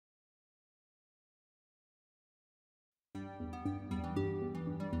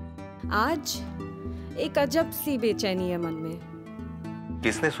आज एक अजब सी बेचैनी है मन में।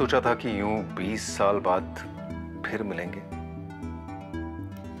 किसने सोचा था कि यूं 20 साल बाद फिर मिलेंगे?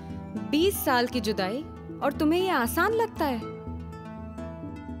 20 साल की जुदाई और तुम्हें ये आसान लगता है?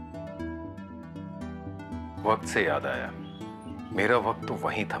 वक्त से याद आया, मेरा वक्त तो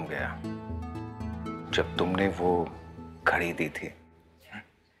वहीं थम गया जब तुमने वो घड़ी दी थी।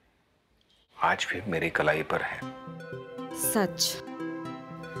 आज भी मेरी कलाई पर है। सच,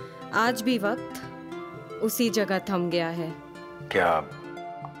 आज भी वक्त उसी जगह थम गया है। क्या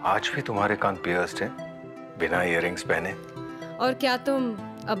आज भी तुम्हारे कान पियर्स्ड हैं, बिना इयररिंग्स पहने? और क्या तुम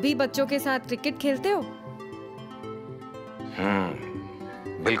अभी बच्चों के साथ क्रिकेट खेलते हो?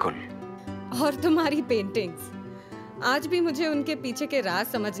 बिल्कुल। और तुम्हारी पेंटिंग्स, आज भी मुझे उनके पीछे के राज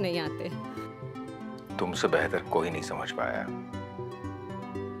समझ नहीं आते। तुमसे बेहतर कोई नहीं समझ पाया।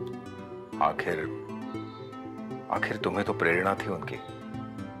 आखिर तुम्हें तो प्रेरणा थी उनकी,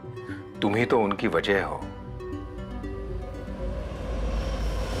 तुम ही तो उनकी वजह हो।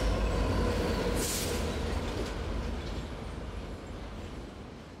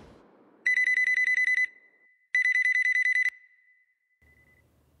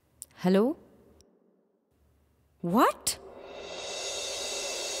 हेलो? व्हाट?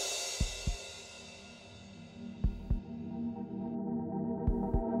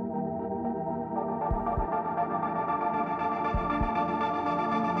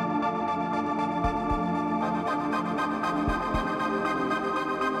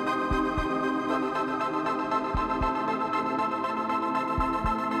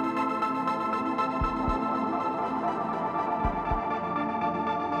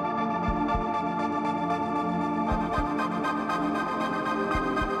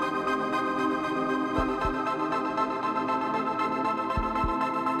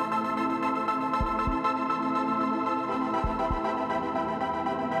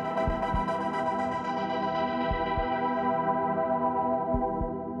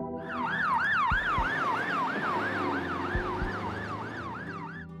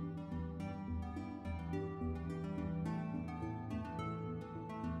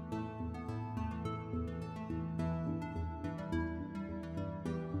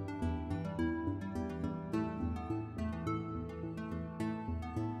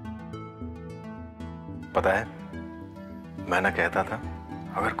 पता है, मैं ना कहता था,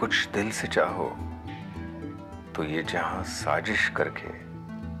 अगर कुछ दिल से चाहो तो ये जहां साजिश करके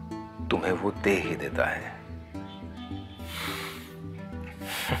तुम्हें वो दे ही देता है।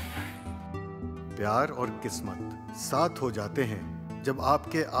 प्यार और किस्मत साथ हो जाते हैं जब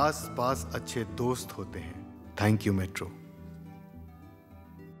आपके आस पास अच्छे दोस्त होते हैं। Thank you metro.